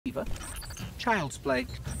Eva. Child's play.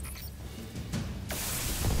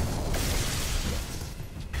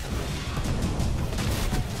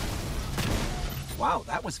 Wow,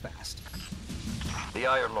 that was fast. The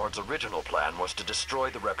Iron Lord's original plan was to destroy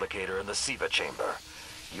the replicator in the Siva chamber.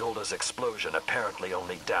 Yolda's explosion apparently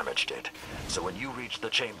only damaged it, so when you reach the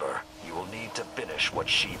chamber, you will need to finish what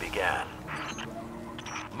she began.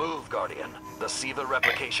 Move, Guardian. The Siva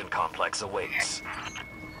replication complex awaits.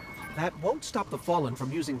 That won't stop the Fallen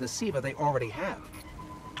from using the Siva they already have.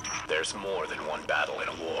 There's more than one battle in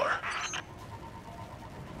a war.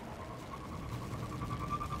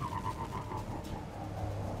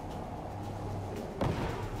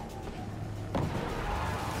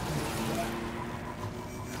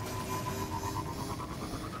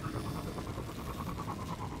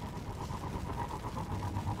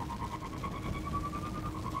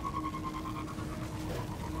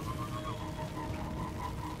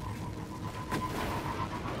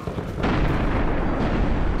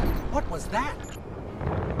 What was that?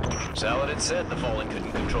 Saladin said the Fallen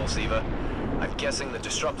couldn't control Siva. I'm guessing that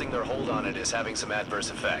disrupting their hold on it is having some adverse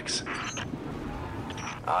effects.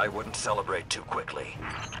 I wouldn't celebrate too quickly.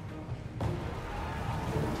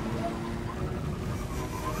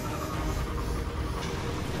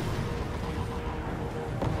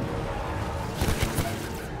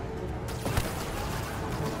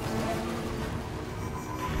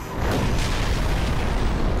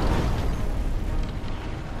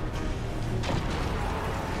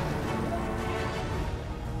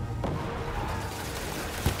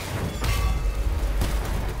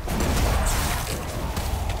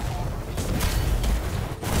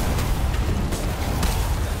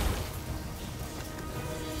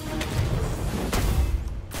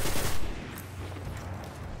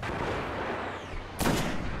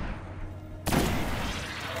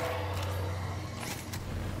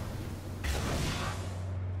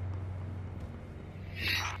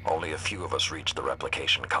 Only a few of us reached the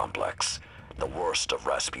replication complex. The worst of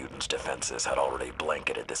Rasputin's defenses had already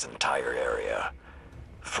blanketed this entire area.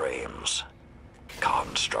 Frames.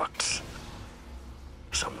 Constructs.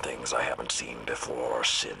 Some things I haven't seen before or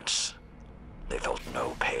since. They felt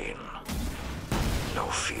no pain. No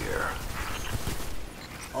fear.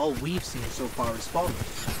 All we've seen so far is Fallen.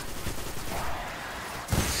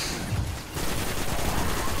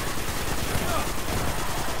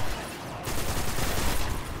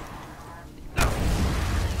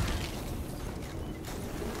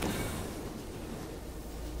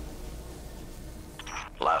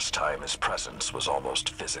 Last time his presence was almost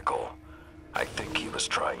physical. I think he was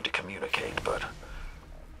trying to communicate, but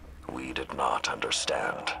we did not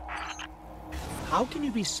understand. How can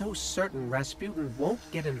you be so certain Rasputin won't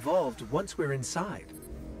get involved once we're inside?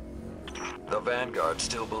 The Vanguard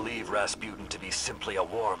still believe Rasputin to be simply a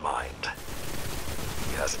war mind.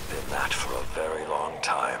 He hasn't been that for a very long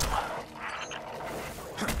time.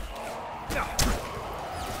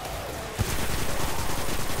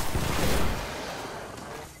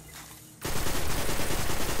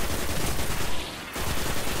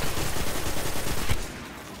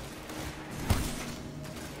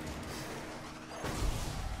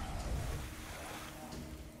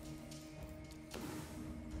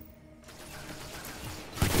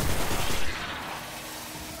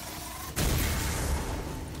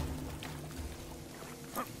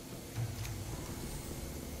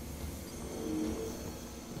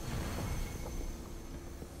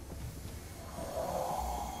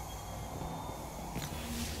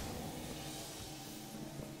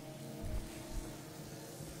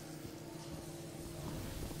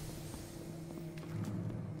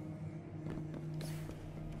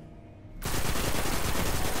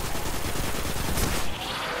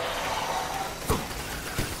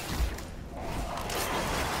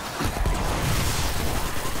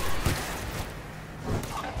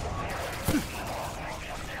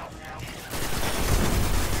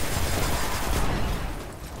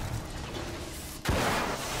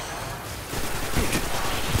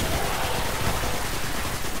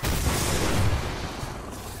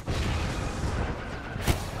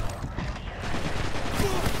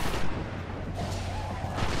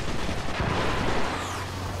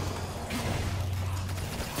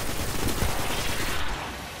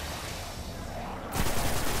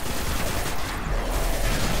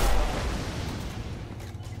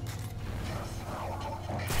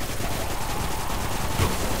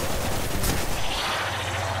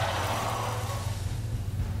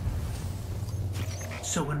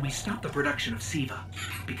 So when we stop the production of Siva,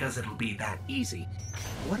 because it'll be that easy,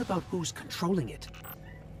 what about who's controlling it?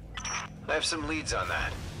 I have some leads on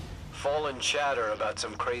that. Fallen chatter about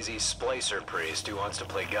some crazy splicer priest who wants to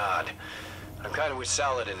play God. I'm kind of with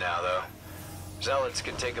Saladin now, though. Zealots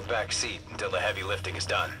can take a back seat until the heavy lifting is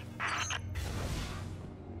done.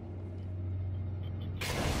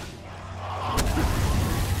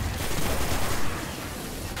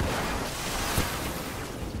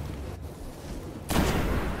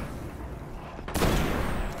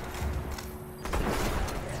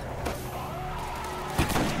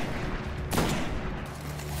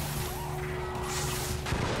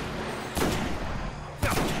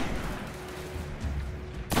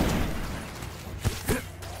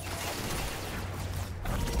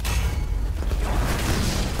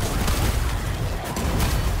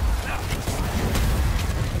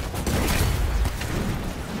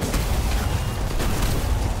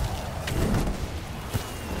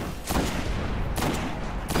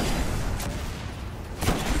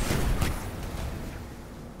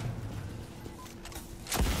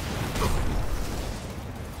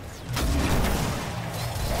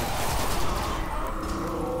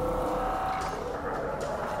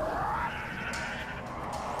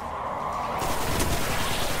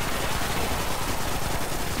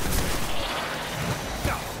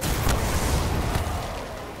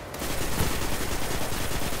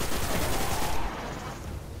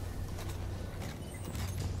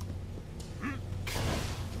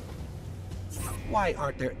 Why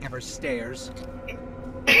aren't there ever stairs?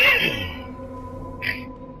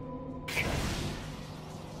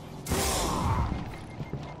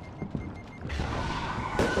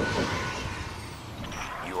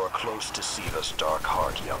 You are close to Siva's dark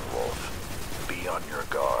heart, young wolf. Be on your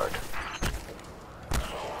guard.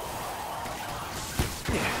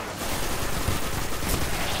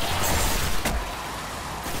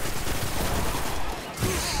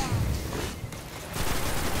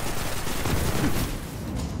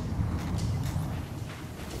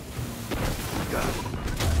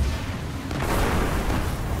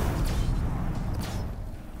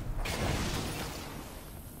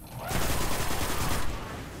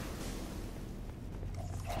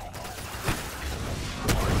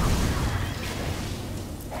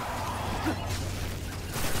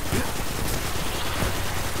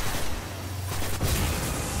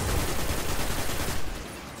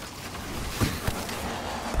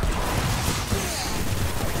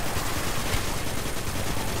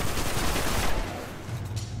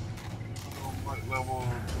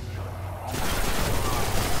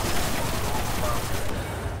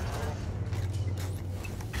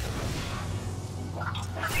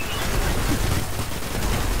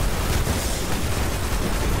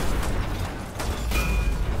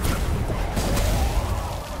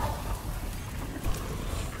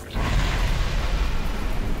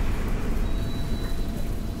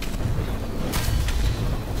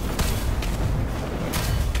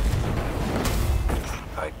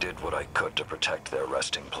 To protect their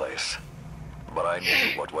resting place. But I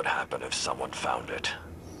knew what would happen if someone found it.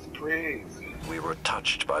 Crazy. We were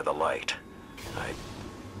touched by the light.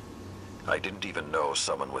 I didn't even know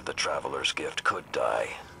someone with the Traveler's Gift could die.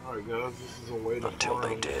 Alright guys, this is a way to until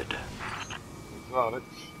they did. Exotics.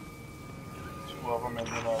 Two of them and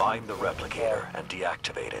then Find the replicator and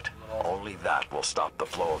deactivate it. Only that will stop the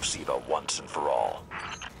flow of Siva once and for all.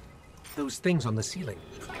 Those things on the ceiling.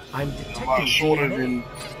 I'm a lot detecting shorter DNA. than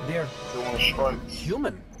They're they want to strike.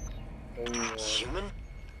 human. Human?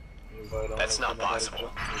 That's not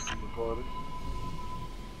possible.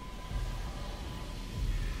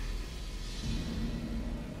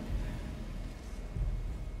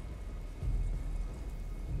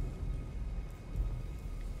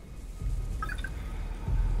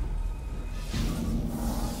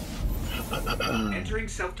 Entering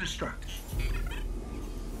self-destruct.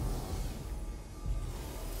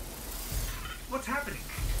 What's happening?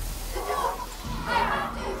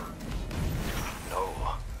 No.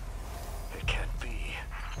 It can't be.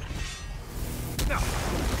 No.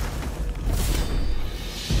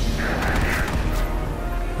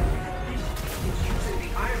 It's using the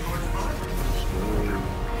Iron Lord's armor.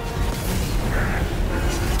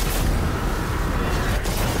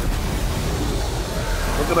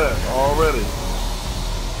 Look at that, already.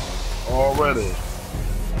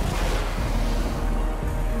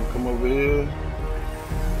 Come over here.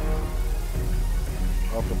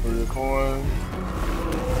 Drop a 3 coin.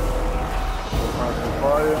 Find some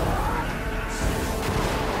fire.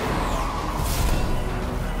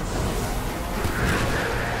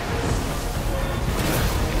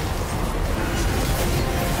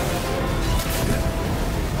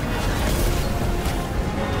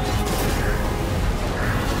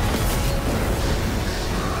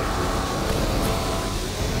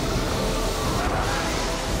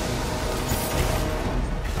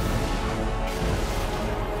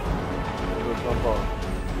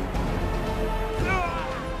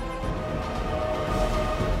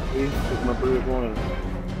 Open up 3 coins.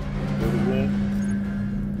 Do it again.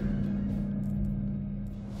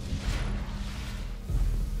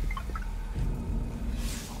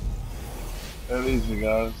 That easy,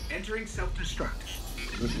 guys. Entering self-destruct.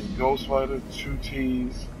 This is GhostFighter, 2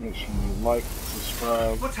 T's. Make sure you like,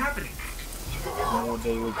 subscribe. What's happening? More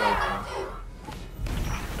daily content.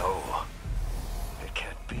 No, it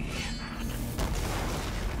can't be.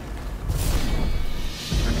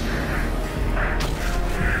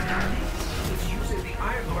 It's using the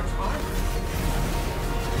Iron Lord's armor.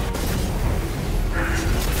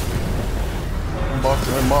 I'm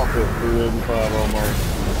boxing him off at 385 almost.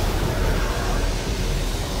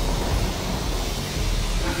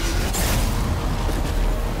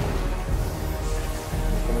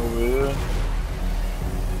 Come over here.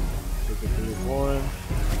 Take it to the coin.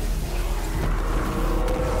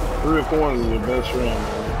 3 coins is your best friend, man.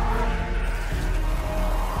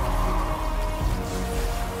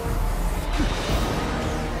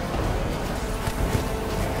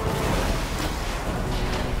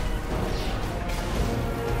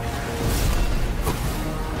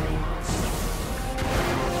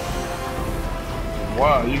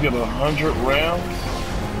 Wow, you get 100 rounds?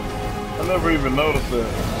 I never even noticed that.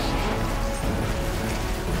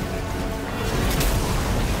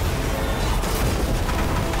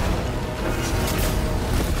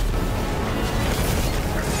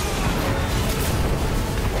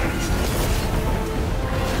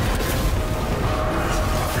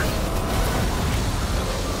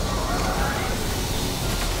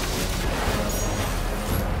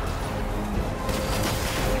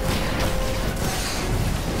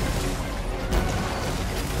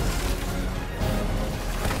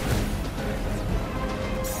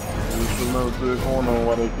 Remember to the corner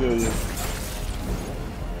while they kill you.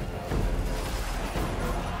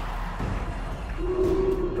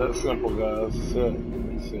 That's simple, guys.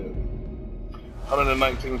 That's it.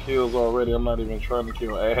 119 kills already. I'm not even trying to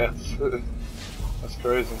kill ass. That's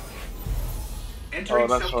crazy. Entering Oh,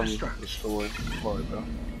 that's from self-destruct. the story part, though.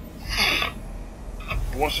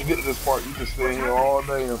 Once you get to this part, you can stay here all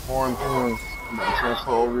day and farm coins. It's gonna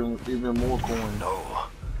throw even more coins. No,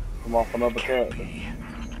 Come off another character.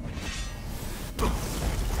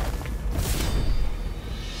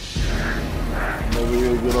 Over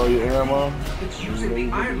here, get all your ammo. It's using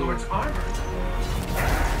the Iron Lord's armor.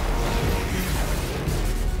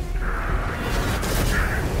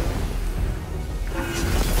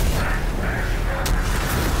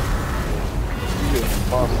 You getting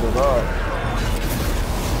busted up.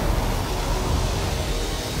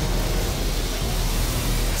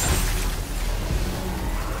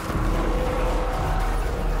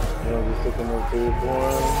 Yeah, just taking those 3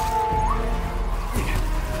 coins.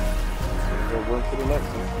 Go run to the next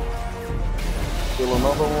one. Kill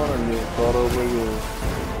another one and then start over again.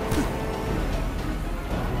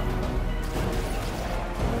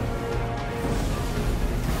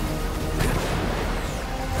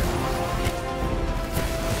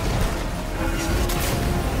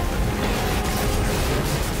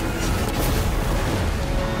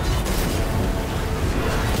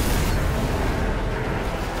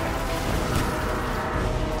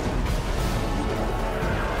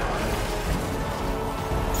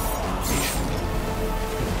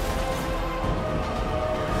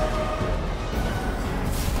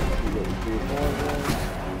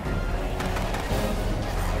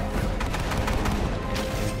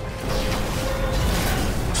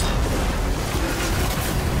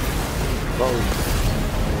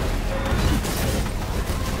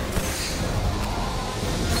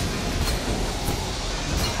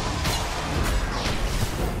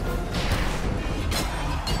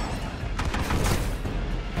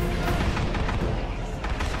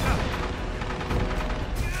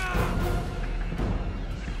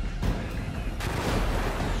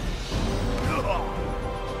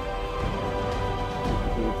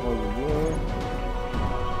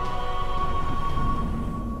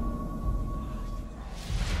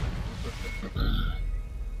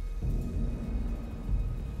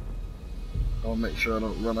 I'll make sure I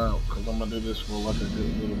don't run out, because I'm going to do this for like a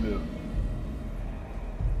good little bit.